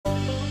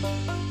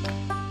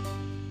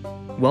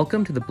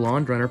Welcome to the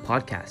Blonde Runner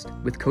podcast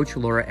with Coach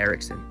Laura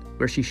Erickson,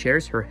 where she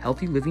shares her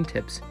healthy living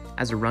tips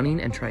as a running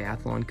and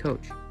triathlon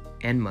coach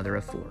and mother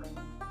of 4.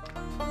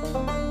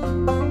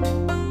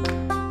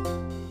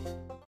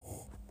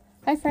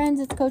 Hi friends,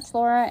 it's Coach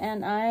Laura,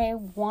 and I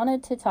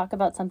wanted to talk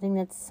about something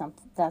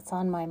that's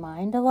on my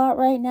mind a lot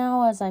right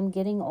now as I'm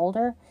getting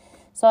older.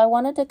 So I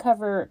wanted to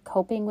cover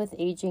coping with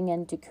aging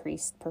and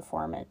decreased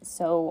performance.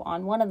 So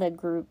on one of the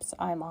groups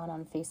I'm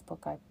on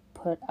Facebook, I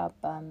put up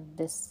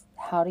this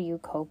how do you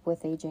cope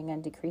with aging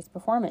and decreased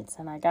performance,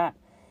 and I got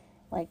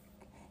like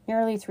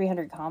nearly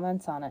 300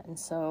 comments on it. And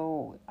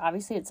so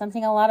obviously it's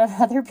something a lot of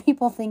other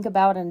people think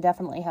about and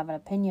definitely have an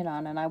opinion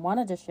on, and I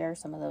wanted to share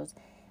some of those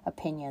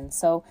opinions.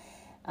 So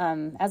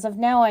as of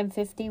now, I'm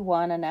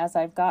 51, and as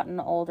I've gotten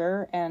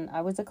older, and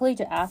I was a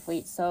collegiate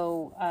athlete,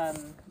 so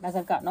as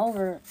I've gotten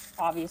older,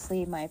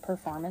 obviously my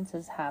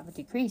performances have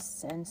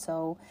decreased, and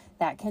so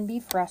that can be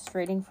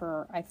frustrating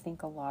for, I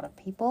think, a lot of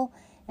people.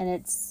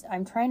 And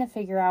I'm trying to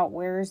figure out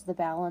where's the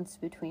balance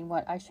between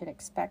what I should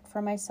expect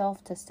from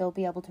myself to still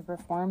be able to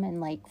perform and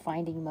like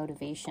finding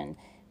motivation,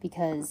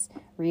 because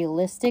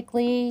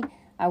realistically,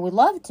 I would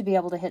love to be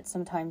able to hit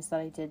some times that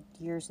I did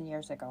years and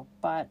years ago,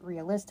 but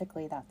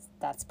realistically,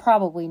 that's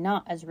probably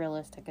not as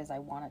realistic as I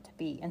want it to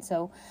be. And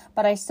so,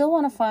 but I still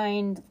want to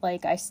find,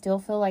 I still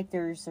feel like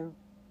there's a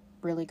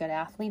really good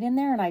athlete in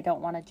there, and I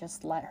don't want to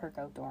just let her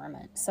go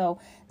dormant. So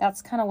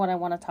that's kind of what I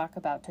want to talk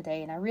about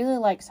today. And I really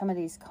like some of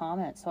these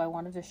comments, so I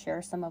wanted to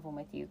share some of them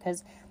with you,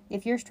 because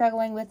if you're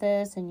struggling with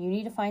this and you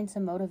need to find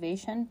some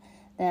motivation,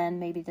 then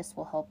maybe this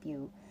will help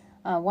you.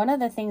 One of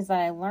the things that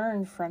I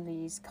learned from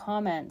these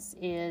comments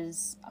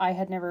is, I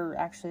had never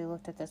actually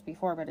looked at this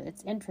before, but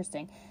it's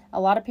interesting. A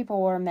lot of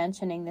people were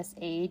mentioning this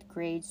age,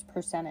 grades,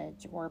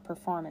 percentage, or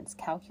performance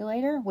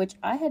calculator, which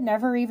I had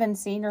never even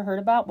seen or heard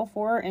about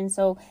before. And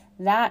so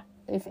that,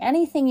 if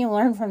anything you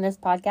learn from this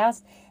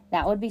podcast,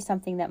 that would be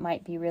something that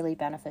might be really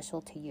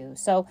beneficial to you.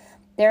 So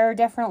there are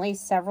definitely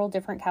several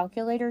different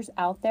calculators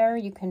out there.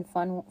 You can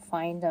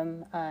find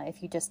them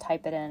if you just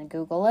type it in and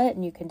Google it,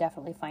 and you can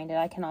definitely find it.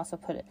 I can also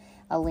put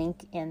a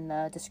link in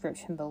the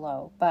description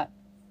below. But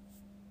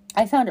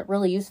I found it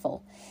really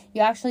useful.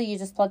 You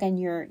just plug in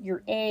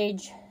your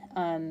age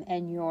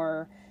and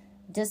your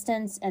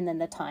distance and then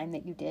the time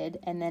that you did,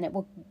 and then it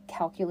will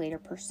calculate a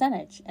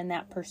percentage. And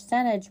that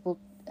percentage will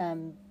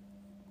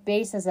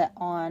bases it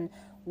on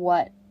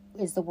what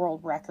is the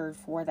world record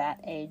for that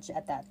age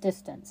at that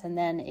distance, and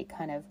then it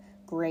kind of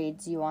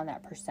grades you on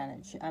that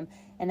percentage. And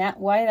that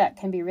why that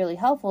can be really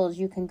helpful is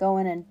you can go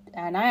in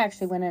and I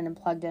actually went in and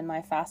plugged in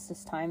my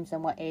fastest times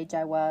and what age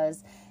I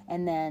was,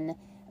 and then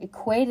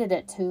equated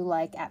it to,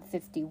 like, at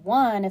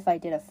 51, if I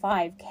did a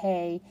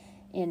 5K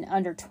in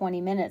under 20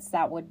 minutes,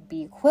 that would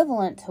be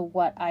equivalent to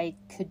what I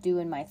could do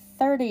in my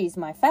 30s,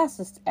 my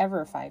fastest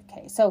ever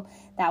 5K. So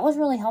that was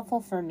really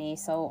helpful for me,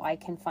 so I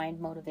can find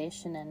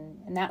motivation,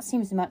 and that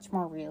seems much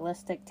more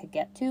realistic to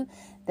get to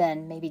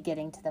than maybe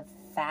getting to the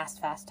fast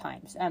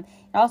times. It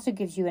also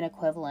gives you an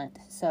equivalent.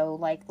 So,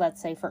 like,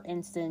 let's say, for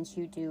instance,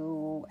 you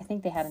do, I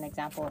think they had an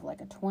example of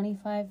like a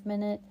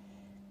 25-minute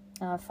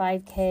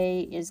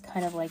 5K is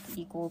kind of like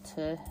equal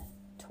to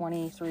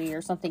 23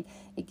 or something.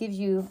 It gives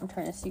you, I'm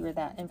trying to see where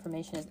that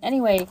information is.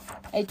 Anyway,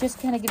 it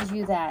just kind of gives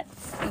you that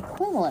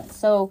equivalent.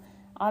 So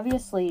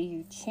obviously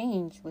you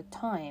change with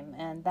time,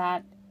 and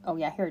that, oh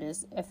yeah, here it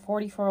is. A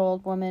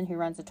 44-year-old woman who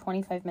runs a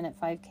 25-minute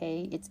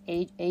 5K, its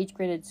age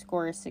graded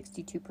score is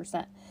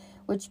 62%,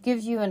 which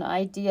gives you an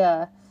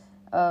idea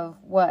of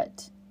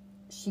what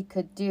she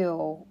could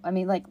do. I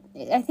mean, like,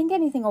 I think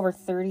anything over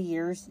 30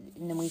 years,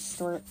 and then we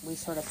sort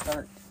of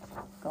start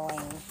going,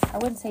 I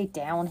wouldn't say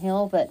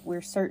downhill, but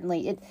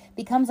it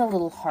becomes a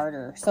little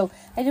harder. So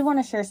I did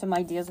want to share some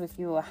ideas with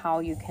you of how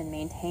you can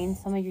maintain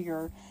some of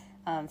your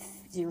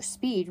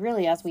speed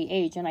really as we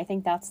age. And I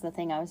think that's the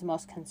thing I was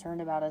most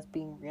concerned about, is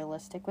being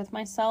realistic with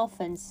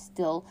myself and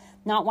still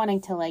not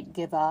wanting to like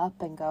give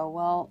up and go,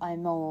 well,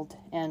 I'm old,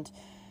 and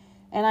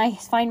I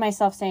find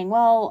myself saying,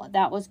 well,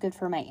 that was good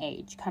for my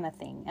age kind of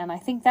thing. And I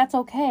think that's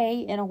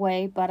okay in a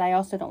way, but I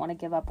also don't want to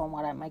give up on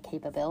what my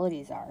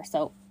capabilities are.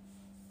 So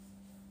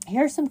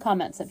here's some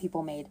comments that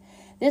people made.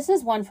 This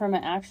is one from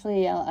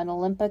an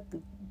Olympic,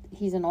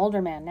 he's an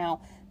older man now,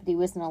 but he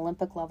was an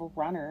Olympic level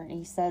runner. And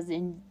he says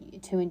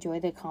to enjoy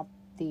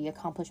the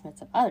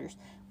accomplishments of others,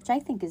 which I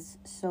think is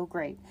so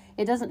great.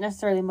 It doesn't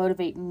necessarily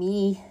motivate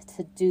me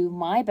to do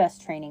my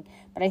best training,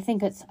 but I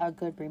think it's a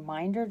good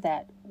reminder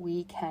that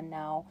we can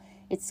now,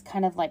 it's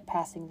kind of like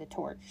passing the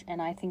torch.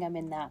 And I think I'm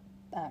in that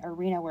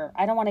arena where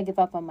I don't want to give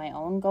up on my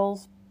own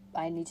goals.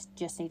 I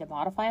just need to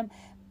modify them.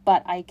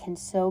 But I can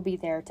so be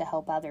there to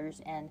help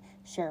others and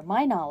share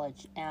my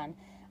knowledge and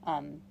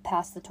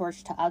pass the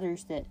torch to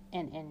others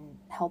and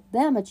help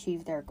them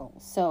achieve their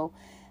goals. So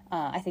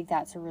I think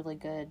that's a really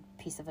good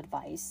piece of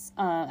advice.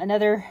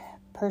 Another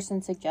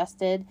person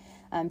suggested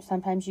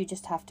sometimes you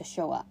just have to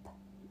show up.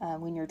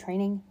 When you're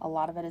training, a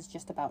lot of it is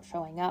just about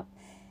showing up.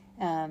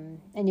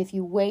 And if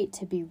you wait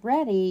to be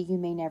ready, you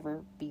may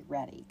never be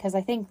ready. Because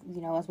I think,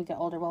 as we get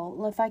older,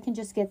 well, if I can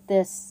just get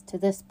this to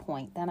this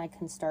point, then I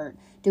can start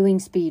doing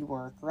speed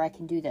work, or I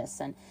can do this.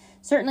 And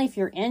certainly if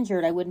you're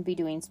injured, I wouldn't be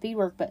doing speed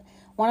work. But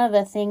one of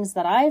the things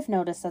that I've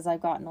noticed as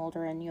I've gotten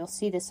older, and you'll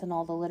see this in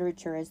all the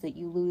literature, is that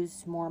you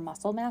lose more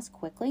muscle mass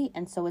quickly.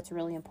 And so it's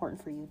really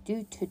important for you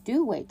to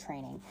do weight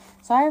training.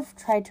 So I've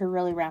tried to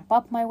really ramp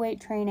up my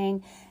weight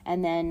training.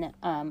 And then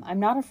I'm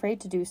not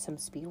afraid to do some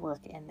speed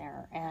work in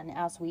there. And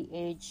as we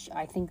age,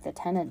 I think the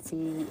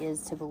tendency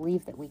is to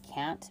believe that we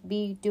can't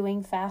be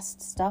doing fast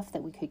stuff,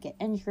 that we could get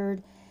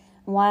injured.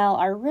 While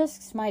our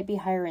risks might be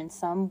higher in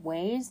some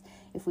ways,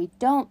 if we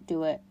don't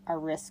do it, our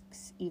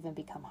risks even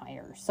become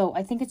higher. So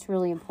I think it's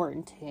really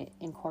important to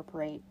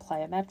incorporate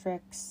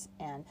plyometrics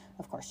and,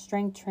 of course,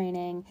 strength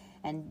training.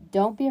 And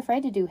don't be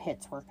afraid to do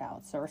HIIT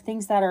workouts or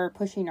things that are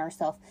pushing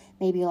ourselves,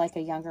 maybe like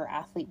a younger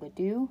athlete would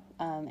do.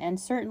 And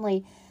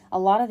certainly a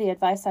lot of the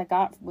advice I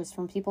got was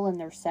from people in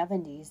their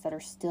 70s that are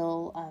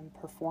still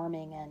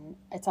performing. And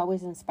it's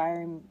always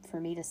inspiring for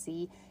me to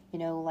see,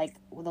 like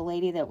the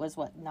lady that was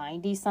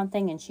 90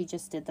 something, and she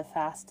just did the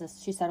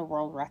fastest. She set a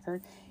world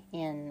record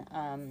in,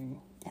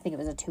 I think it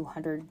was a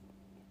 200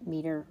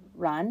 meter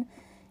run,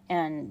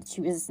 and she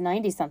was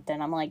 90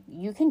 something. I'm like,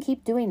 you can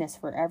keep doing this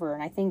forever.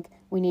 And I think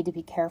we need to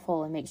be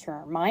careful and make sure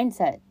our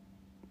mindset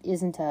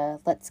isn't a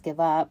let's give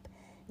up.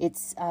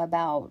 It's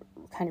about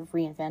kind of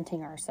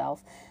reinventing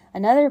ourselves.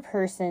 Another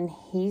person,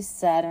 he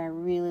said, and I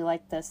really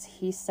like this,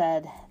 he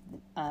said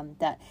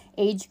that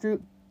age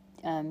group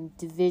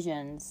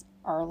divisions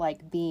are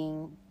like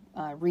being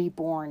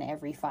reborn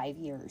every 5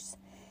 years.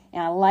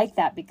 And I like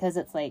that because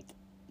it's like,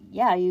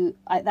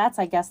 that's,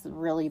 I guess, the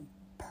really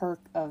perk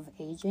of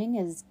aging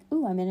is,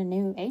 I'm in a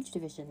new age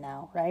division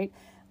now, right?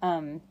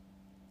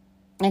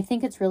 I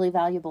think it's really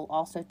valuable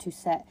also to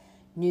set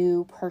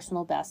new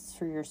personal bests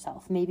for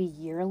yourself, maybe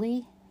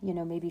yearly,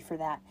 maybe for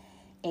that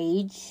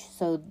age.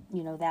 So,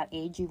 that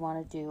age you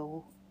want to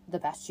do the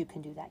best you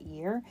can do that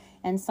year.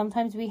 And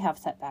sometimes we have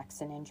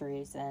setbacks and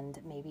injuries and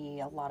maybe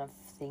a lot of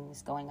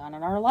things going on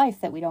in our life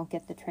that we don't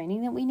get the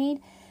training that we need.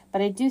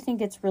 But I do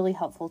think it's really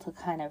helpful to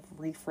kind of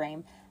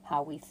reframe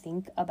how we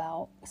think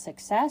about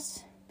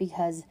success,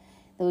 because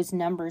those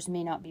numbers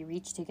may not be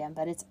reached again,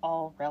 but it's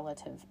all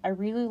relative. I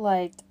really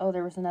liked,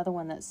 there was another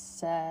one that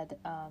said,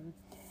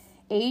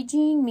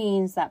 aging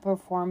means that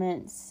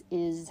performance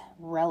is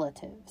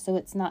relative. So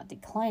it's not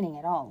declining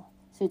at all.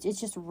 So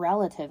it's just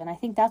relative. And I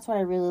think that's what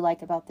I really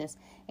like about this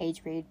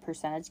age grade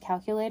percentage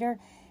calculator.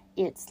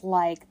 It's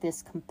like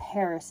this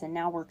comparison.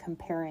 Now we're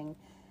comparing,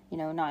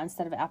 not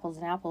instead of apples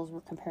and apples,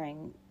 we're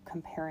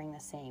comparing the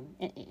same.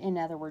 In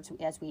other words,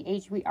 as we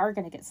age, we are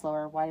going to get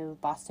slower. Why do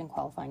Boston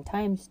qualifying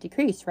times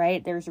decrease,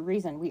 right? There's a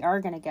reason. We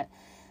are going to get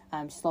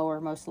slower,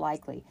 most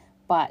likely.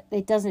 But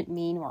it doesn't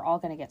mean we're all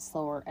going to get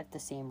slower at the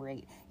same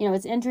rate.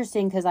 It's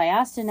interesting because I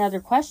asked another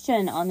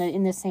question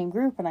in the same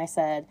group, and I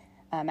said,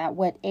 at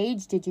what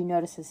age did you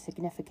notice a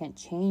significant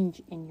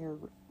change in your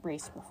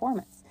race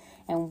performance?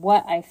 And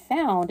what I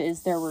found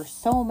is there were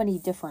so many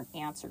different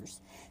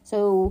answers.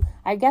 So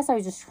I guess I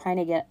was just trying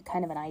to get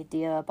kind of an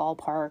idea,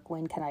 ballpark,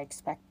 when can I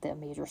expect the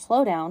major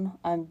slowdown?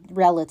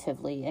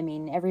 Relatively. I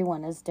mean,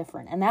 everyone is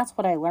different. And that's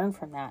what I learned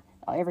from that.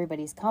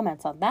 Everybody's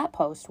comments on that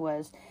post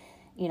was,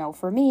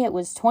 for me, it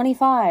was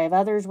 25.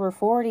 Others were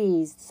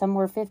 40s. Some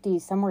were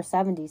 50s. Some were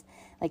 70s.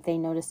 Like they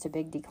noticed a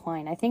big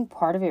decline. I think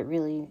part of it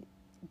really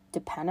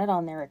depended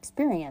on their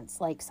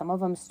experience. Like some of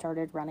them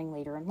started running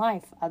later in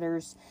life.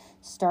 Others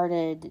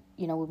started,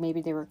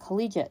 maybe they were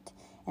collegiate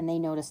and they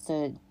noticed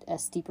a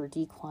steeper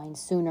decline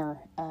sooner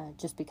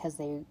just because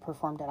they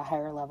performed at a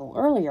higher level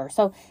earlier.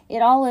 So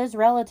it all is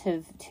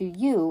relative to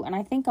you. And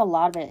I think a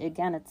lot of it,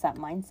 again, it's that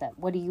mindset.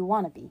 What do you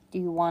want to be? Do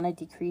you want to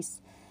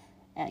decrease?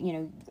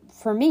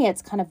 For me,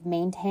 it's kind of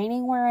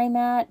maintaining where I'm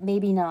at,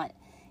 maybe not,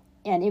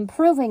 and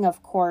improving,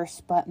 of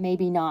course, but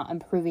maybe not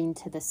improving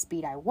to the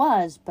speed I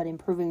was, but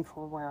improving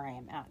for where I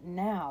am at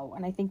now.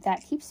 And I think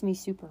that keeps me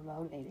super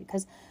motivated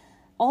because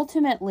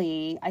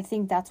ultimately, I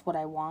think that's what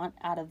I want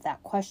out of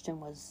that question,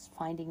 was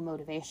finding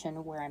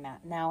motivation where I'm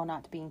at now,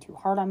 not being too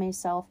hard on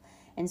myself.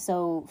 And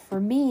so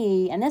for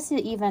me, and this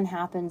even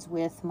happens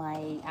with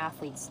my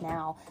athletes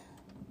now,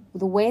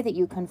 the way that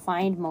you can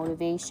find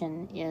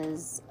motivation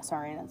is,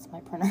 sorry, that's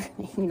my printer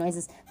making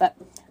noises, but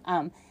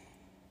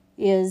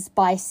is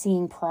by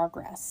seeing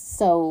progress.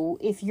 So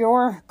if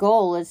your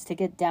goal is to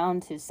get down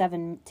to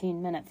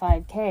 17-minute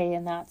 5K,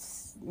 and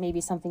that's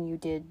maybe something you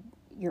did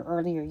your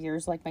earlier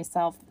years like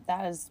myself,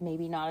 that is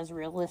maybe not as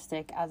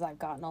realistic as I've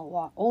gotten a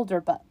lot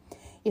older. But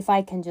if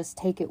I can just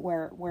take it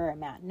where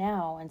I'm at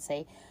now and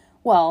say,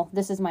 well,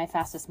 this is my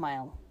fastest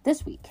mile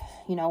this week,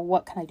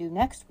 what can I do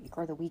next week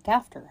or the week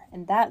after?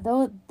 And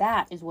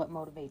that is what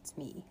motivates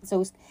me.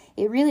 So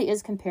it really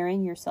is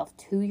comparing yourself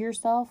to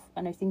yourself.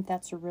 And I think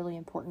that's a really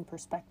important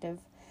perspective.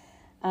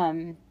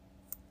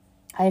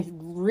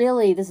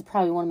 this is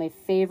probably one of my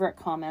favorite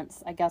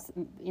comments, I guess,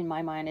 in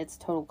my mind. It's a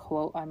total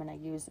quote I'm going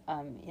to use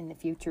in the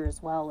future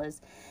as well,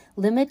 is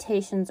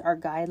limitations are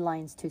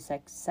guidelines to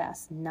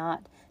success,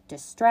 not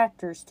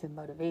distractors to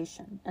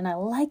motivation. And I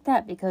like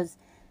that because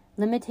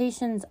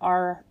limitations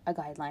are a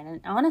guideline.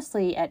 And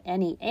honestly, at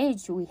any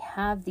age, we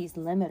have these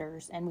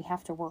limiters and we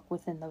have to work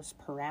within those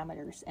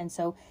parameters. And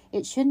so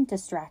it shouldn't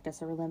distract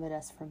us or limit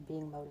us from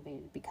being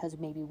motivated because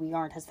maybe we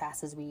aren't as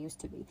fast as we used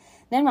to be.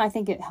 Then I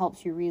think it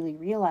helps you really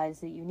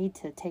realize that you need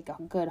to take a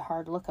good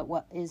hard look at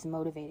what is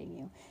motivating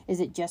you. Is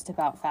it just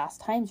about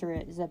fast times, or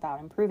is it about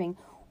improving?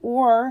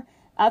 Or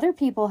other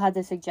people had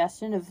the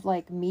suggestion of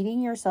like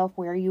meeting yourself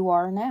where you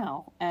are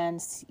now and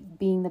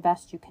being the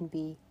best you can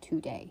be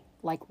today,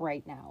 like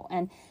right now.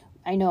 And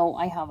I know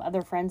I have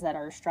other friends that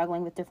are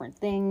struggling with different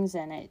things,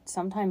 and it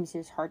sometimes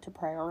is hard to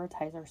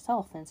prioritize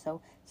ourselves. And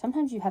so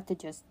sometimes you have to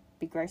just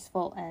be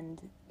graceful and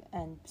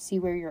see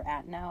where you're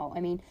at now. I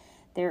mean,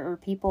 there are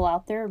people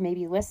out there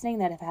maybe listening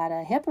that have had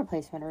a hip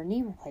replacement or a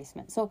knee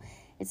replacement. So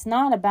it's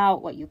not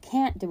about what you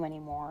can't do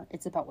anymore.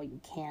 It's about what you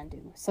can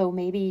do. So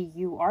maybe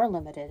you are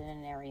limited in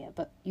an area,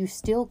 but you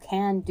still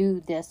can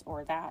do this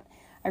or that.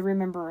 I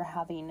remember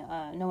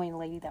knowing a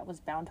lady that was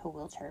bound to a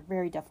wheelchair,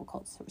 very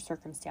difficult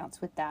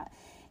circumstance with that.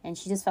 And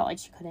she just felt like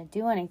she couldn't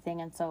do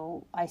anything. And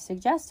so I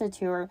suggested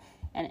to her,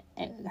 and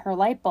her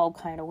light bulb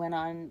kind of went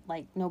on,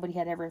 like nobody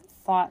had ever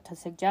thought to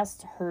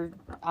suggest her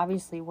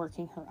obviously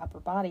working her upper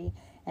body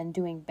and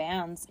doing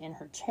bands in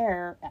her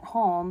chair at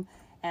home.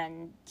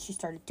 And she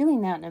started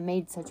doing that, and it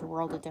made such a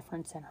world of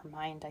difference in her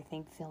mind, I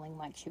think, feeling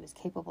like she was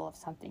capable of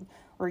something.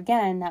 Or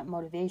again, that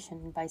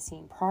motivation by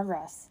seeing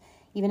progress.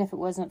 Even if it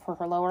wasn't for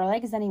her lower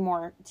legs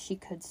anymore, she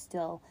could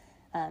still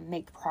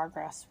make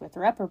progress with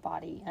her upper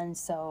body. And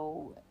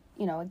so,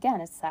 again,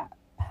 it's that,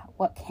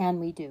 what can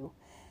we do?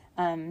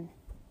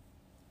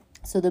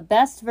 So the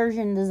best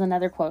version, this is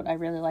another quote I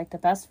really like, the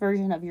best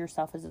version of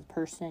yourself is the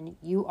person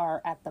you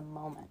are at the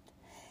moment.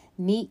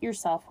 Meet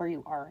yourself where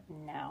you are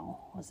now,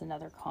 was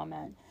another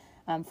comment.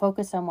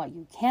 Focus on what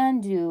you can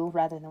do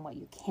rather than what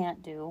you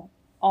can't do.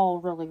 All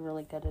really,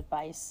 really good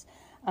advice.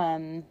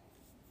 And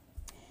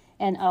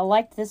I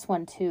like this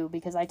one too,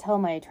 because I tell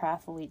my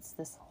triathletes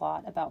this a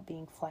lot about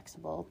being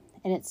flexible.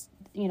 And it's,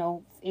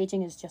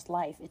 aging is just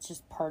life. It's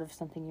just part of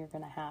something you're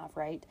going to have,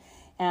 right?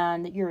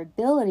 And your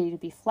ability to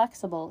be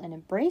flexible and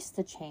embrace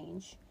the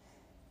change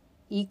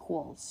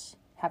equals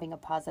having a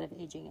positive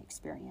aging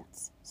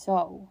experience.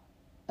 So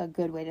a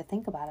good way to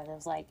think about it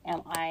is like,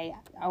 I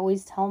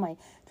always tell my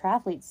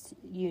triathletes,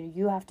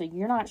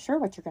 you're not sure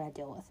what you're going to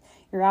deal with.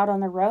 You're out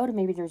on the road and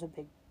maybe there's a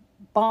big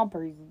bump,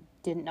 or you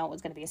didn't know it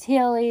was going to be as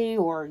hilly,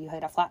 or you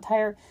had a flat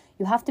tire.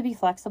 You have to be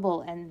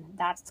flexible, and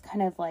that's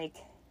kind of like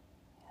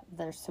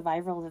the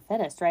survival of the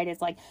fittest, right?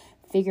 It's like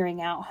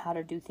figuring out how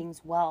to do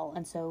things well.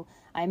 And so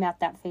I'm at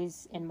that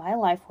phase in my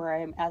life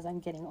where as I'm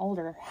getting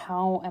older,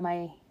 how am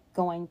I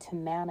going to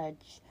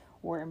manage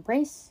or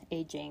embrace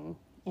aging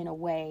in a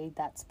way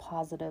that's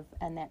positive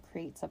and that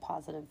creates a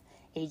positive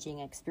aging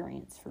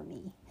experience for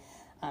me?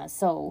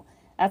 So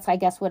that's, I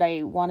guess, what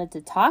I wanted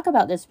to talk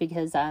about this,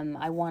 because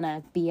I want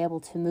to be able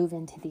to move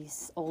into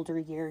these older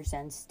years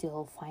and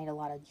still find a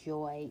lot of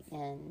joy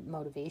and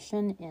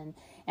motivation,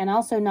 and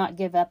also not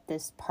give up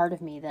this part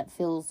of me that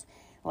feels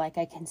like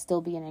I can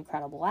still be an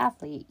incredible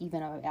athlete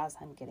even as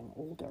I'm getting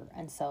older.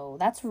 And so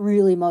that's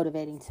really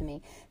motivating to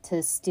me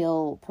to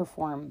still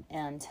perform.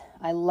 And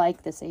I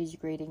like this age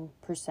grading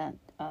percent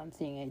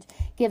thing.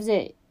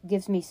 It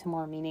gives me some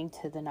more meaning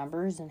to the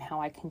numbers and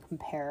how I can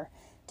compare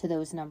to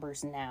those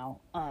numbers now.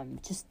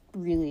 Just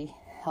really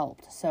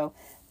helped. So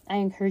I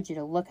encourage you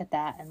to look at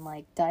that and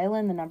like dial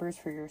in the numbers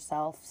for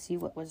yourself, see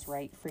what was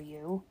right for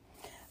you.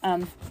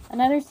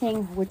 Another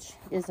thing, which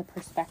is a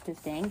perspective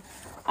thing,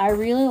 I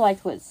really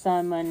liked what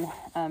someone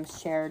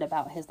shared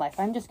about his life.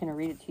 I'm just going to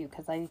read it to you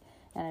because I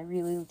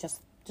really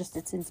just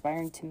it's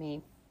inspiring to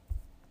me.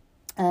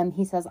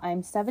 He says,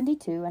 I'm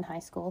 72 in high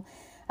school.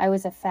 I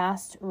was a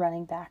fast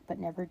running back, but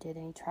never did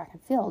any track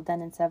and field.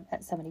 Then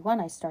at 71,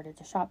 I started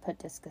to shot put,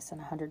 discus, and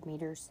 100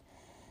 meters.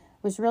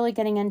 Was really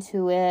getting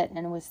into it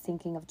and was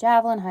thinking of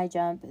javelin, high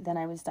jump. Then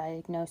I was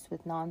diagnosed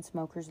with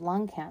non-smoker's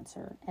lung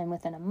cancer. And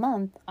within a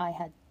month, I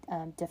had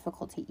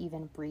difficulty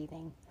even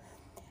breathing.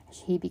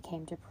 He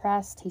became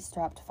depressed. He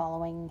stopped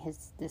following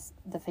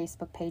the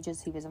Facebook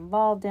pages he was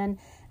involved in.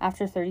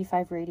 After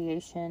 35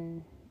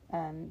 radiation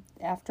and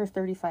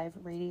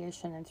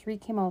 3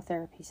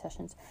 chemotherapy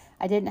sessions,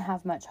 I didn't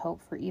have much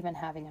hope for even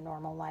having a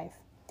normal life.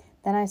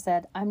 Then I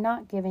said, I'm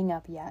not giving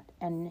up yet.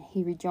 And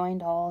he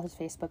rejoined all his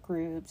Facebook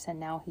groups, and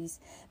now he's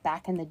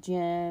back in the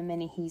gym,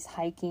 and he's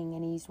hiking,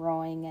 and he's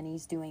rowing, and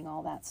he's doing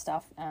all that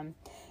stuff.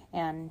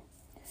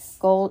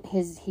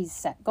 He's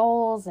set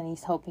goals, and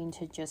he's hoping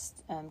to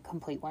just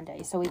complete one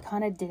day. So he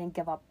kind of didn't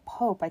give up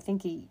hope. I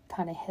think he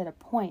kind of hit a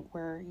point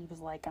where he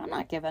was like, I'm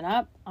not giving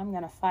up. I'm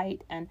going to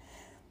fight. And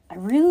I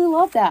really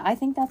love that. I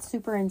think that's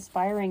super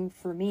inspiring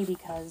for me,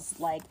 because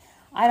like,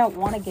 I don't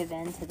want to give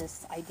in to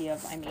this idea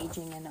of I'm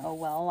aging and oh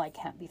well, I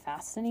can't be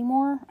fast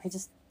anymore. I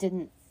just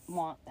didn't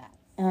want that.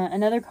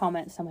 Another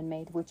comment someone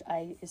made, which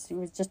it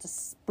was just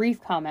a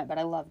brief comment, but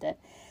I loved it.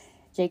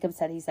 Jacob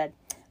said,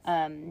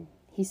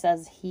 he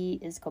says he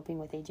is coping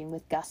with aging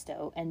with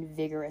gusto and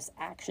vigorous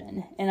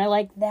action. And I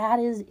like, that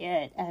is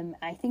it.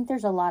 I think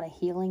there's a lot of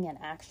healing and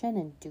action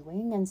and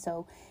doing. And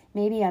so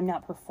maybe I'm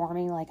not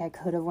performing like I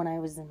could have when I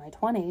was in my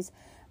 20s,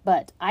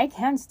 but I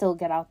can still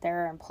get out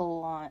there and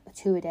pull on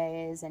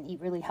 2-a-days and eat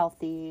really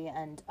healthy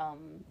and,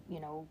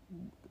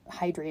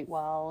 hydrate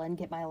well and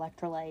get my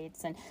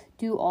electrolytes and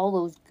do all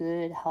those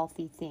good,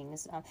 healthy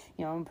things,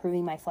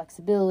 improving my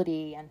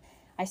flexibility. And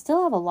I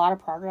still have a lot of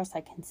progress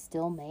I can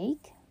still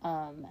make.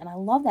 And I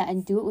love that,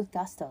 and do it with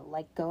gusto,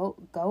 like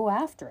go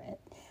after it.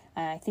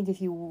 And I think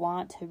if you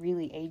want to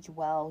really age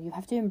well, you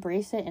have to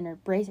embrace it in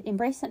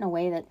a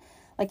way that,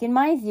 like, in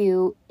my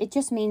view, it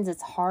just means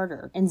it's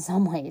harder in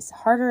some ways,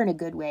 harder in a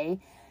good way.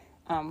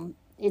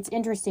 It's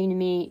interesting to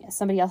me,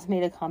 somebody else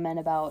made a comment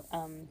about,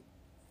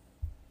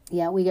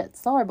 we get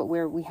slower, but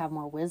we have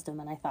more wisdom.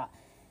 And I thought,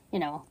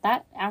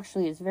 that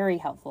actually is very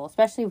helpful,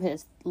 especially with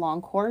his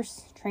long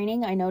course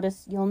training.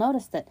 You'll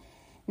notice that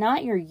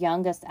not your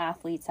youngest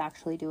athletes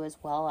actually do as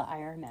well at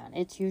Ironman.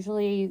 It's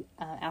usually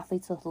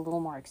athletes with a little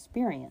more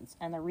experience.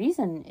 And the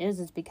reason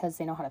is because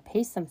they know how to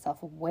pace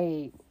themselves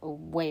way,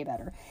 way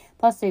better.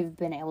 Plus, they've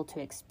been able to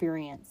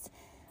experience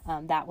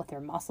that with their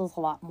muscles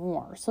a lot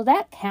more. So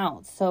that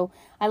counts. So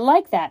I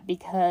like that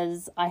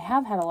because I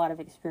have had a lot of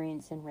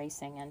experience in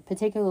racing, and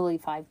particularly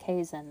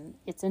 5Ks. And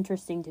it's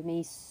interesting to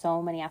me,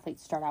 so many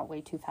athletes start out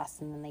way too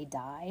fast and then they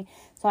die.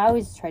 So I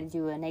always try to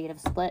do a negative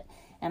split.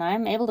 And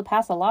I'm able to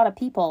pass a lot of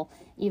people,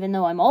 even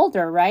though I'm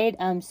older, right?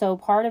 So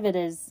part of it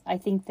is, I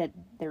think that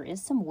there is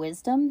some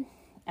wisdom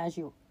as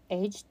you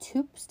age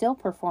to still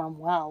perform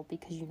well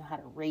because you know how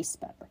to race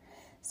better.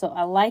 So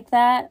I like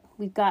that.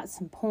 We've got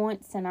some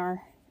points in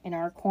our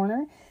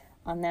corner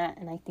on that,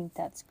 and I think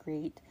that's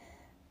great.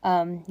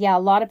 A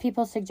lot of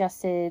people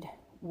suggested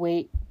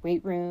weight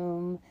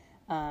room.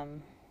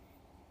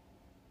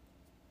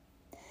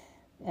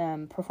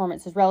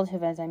 Performance is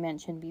relative, as I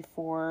mentioned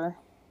before.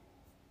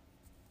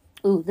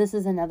 Ooh, this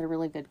is another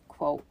really good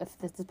quote.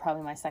 This is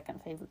probably my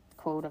second favorite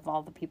quote of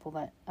all the people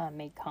that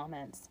made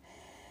comments.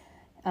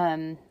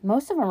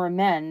 Most of them are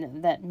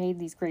men that made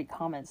these great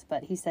comments,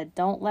 but he said,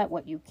 "Don't let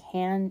what you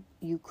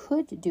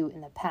could do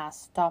in the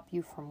past stop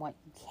you from what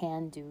you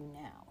can do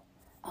now."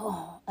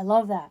 Oh, I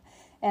love that.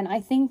 And I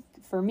think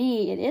for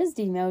me, it is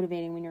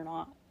demotivating when you're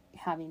not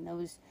having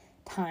those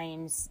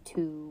times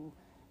to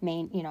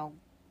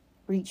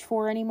reach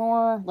for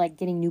anymore, like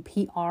getting new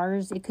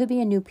PRs. It could be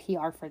a new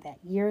PR for that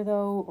year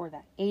though, or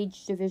that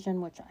age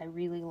division, which I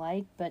really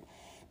like, but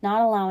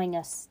not allowing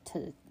us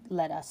to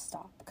let us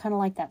stop. Kind of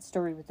like that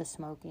story with the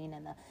smoking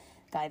and the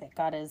guy that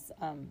got his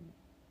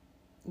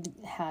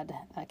had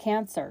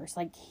cancer. It's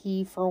like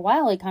for a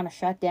while he kind of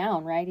shut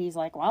down, right? He's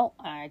like, well,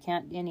 I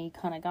can't, and he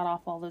kind of got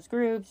off all those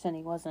groups and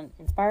he wasn't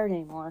inspired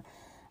anymore,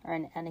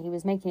 and he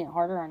was making it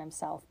harder on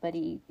himself, but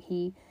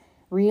he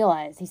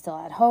realized he still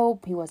had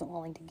hope. He wasn't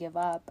willing to give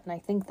up. And I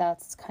think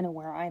that's kind of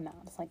where I'm at.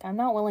 It's like, I'm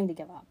not willing to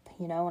give up,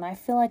 and I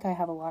feel like I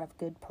have a lot of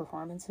good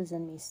performances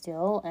in me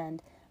still.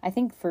 And I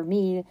think for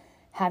me,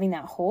 having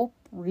that hope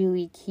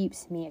really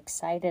keeps me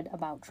excited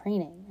about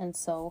training. And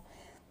so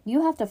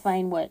you have to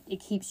find what it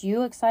keeps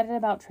you excited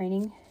about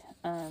training.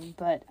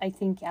 But I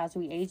think as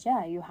we age,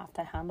 you have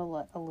to handle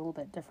it a little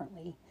bit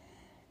differently.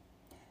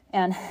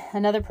 And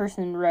another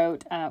person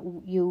wrote, as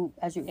you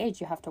age,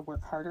 you have to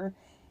work harder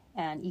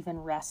and even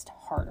rest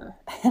harder.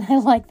 And I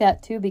like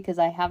that too, because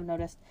I have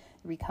noticed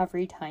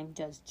recovery time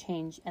does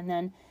change. And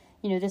then,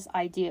 this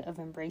idea of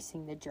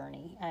embracing the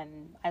journey.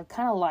 I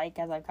kind of like,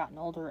 as I've gotten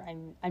older,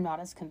 I'm not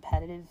as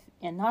competitive,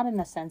 and not in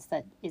the sense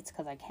that it's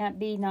because I can't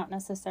be, not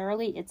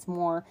necessarily. It's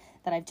more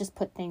that I've just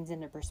put things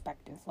into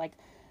perspective. Like,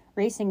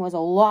 racing was a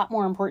lot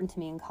more important to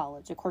me in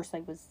college. Of course,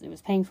 it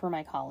was paying for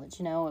my college,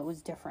 it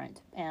was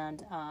different.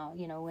 And,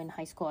 in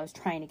high school, I was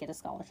trying to get a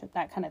scholarship,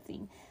 that kind of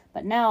thing.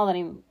 But now that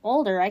I'm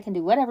older, I can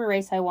do whatever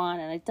race I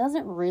want. And it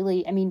doesn't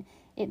really,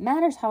 it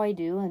matters how I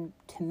do, and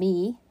to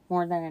me,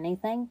 more than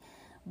anything.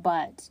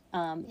 But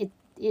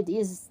it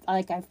is,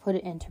 like, I've put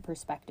it into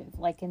perspective.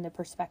 Like, in the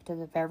perspective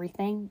of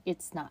everything,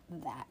 it's not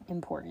that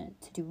important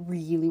to do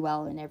really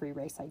well in every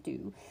race I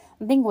do.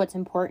 I think what's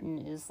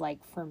important is, like,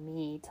 for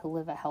me to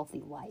live a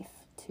healthy life,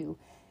 to,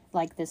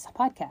 like this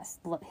podcast,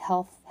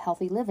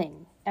 healthy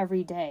living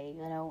every day.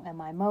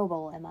 Am I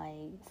mobile? Am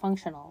I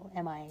functional?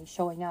 Am I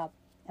showing up?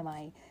 Am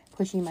I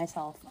pushing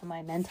myself? Am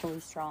I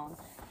mentally strong?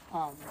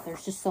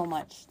 There's just so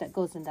much that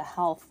goes into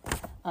health.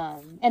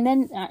 And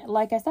then,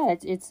 like I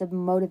said, it's a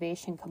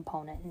motivation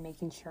component, and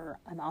making sure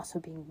I'm also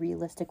being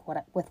realistic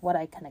with what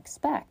I can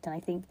expect. And I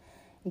think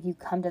if you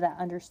come to that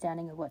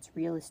understanding of what's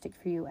realistic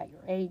for you at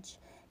your age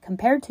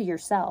compared to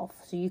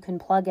yourself, so you can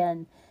plug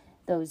in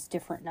those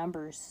different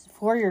numbers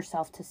for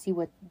yourself to see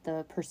what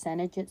the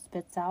percentage it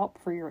spits out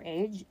for your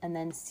age, and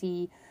then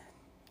see.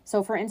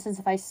 So for instance,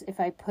 if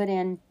I put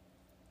in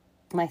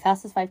my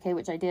fastest 5K,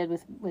 which I did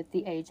with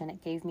the age, and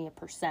it gave me a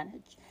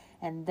percentage,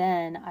 and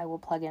then I will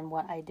plug in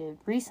what I did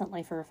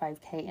recently for a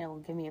 5K, and it will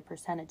give me a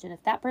percentage. And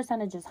if that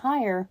percentage is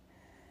higher,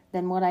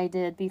 than what I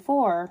did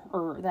before,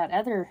 or that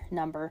other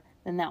number,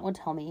 then that would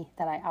tell me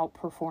that I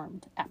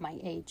outperformed at my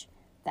age,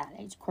 that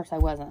age. Of course, I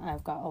wasn't.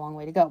 I've got a long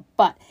way to go.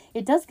 But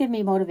it does give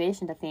me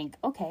motivation to think,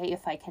 okay,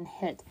 if I can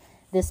hit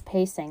this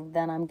pacing,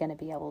 then I'm going to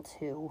be able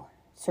to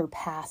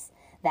surpass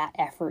that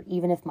effort,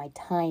 even if my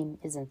time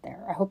isn't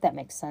there. I hope that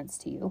makes sense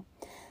to you.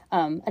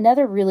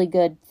 Another really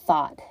good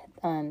thought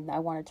I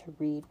wanted to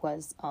read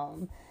was,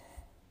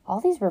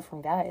 all these were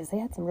from guys. They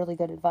had some really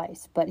good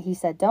advice. But he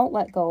said, don't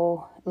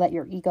let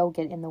your ego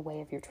get in the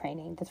way of your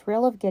training. The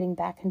thrill of getting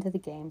back into the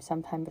game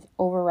sometimes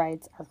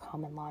overrides our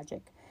common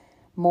logic.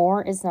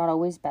 More is not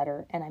always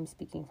better, and I'm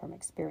speaking from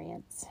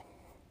experience.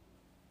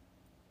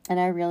 And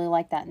I really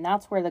like that. And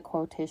that's where the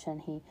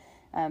quotation,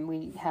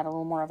 we had a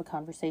little more of a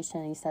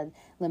conversation, and he said,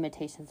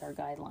 limitations are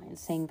guidelines.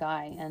 Same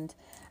guy. And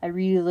I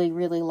really,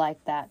 really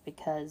like that,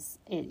 because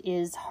it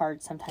is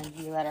hard sometimes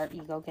we let our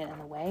ego get in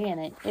the way,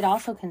 and it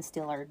also can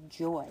steal our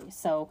joy.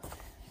 So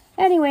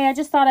anyway, I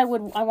just thought I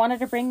wanted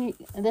to bring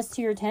this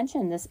to your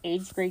attention, this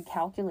age grade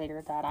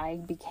calculator that I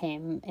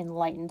became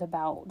enlightened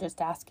about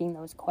just asking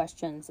those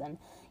questions. And,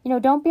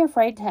 don't be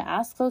afraid to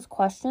ask those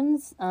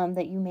questions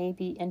that you may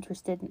be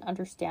interested in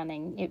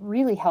understanding. It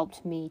really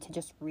helped me to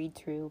just read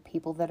through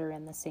people that are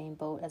in the same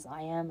boat as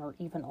I am, or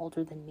even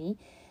older than me,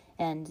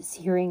 and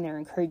hearing their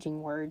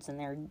encouraging words and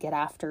their get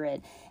after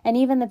it. And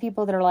even the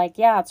people that are like,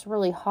 yeah, it's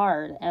really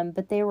hard,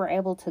 but they were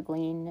able to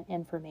glean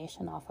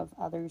information off of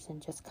others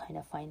and just kind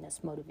of find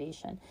this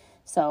motivation.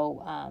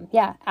 So,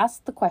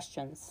 ask the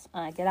questions.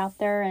 Get out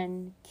there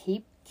and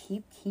keep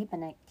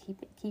keeping it.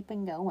 Keep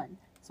going,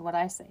 is what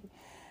I say.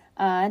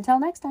 Until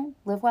next time,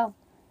 live well.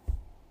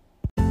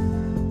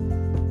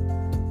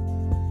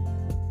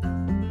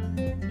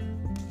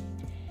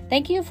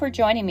 Thank you for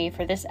joining me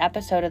for this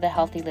episode of the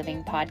Healthy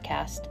Living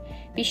Podcast.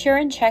 Be sure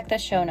and check the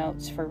show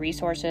notes for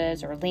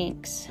resources or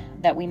links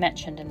that we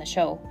mentioned in the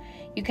show.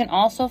 You can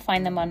also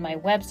find them on my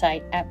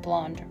website at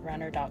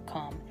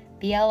blonderunner.com.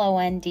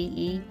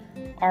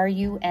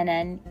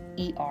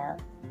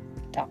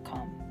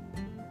 BLONDERUNNER.com.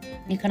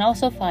 You can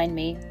also find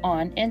me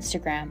on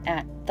Instagram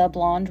at The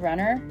Blonde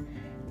Runner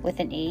with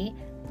an E,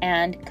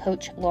 and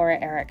Coach Laura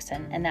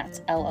Erickson, and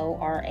that's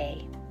LORA.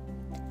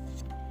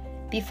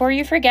 Before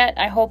you forget,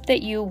 I hope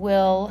that you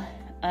will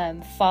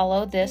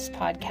follow this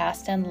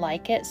podcast and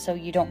like it so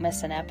you don't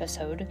miss an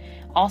episode.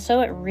 Also,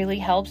 it really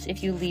helps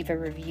if you leave a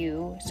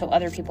review so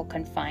other people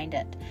can find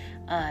it,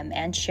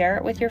 and share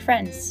it with your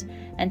friends.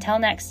 Until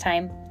next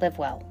time, live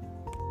well.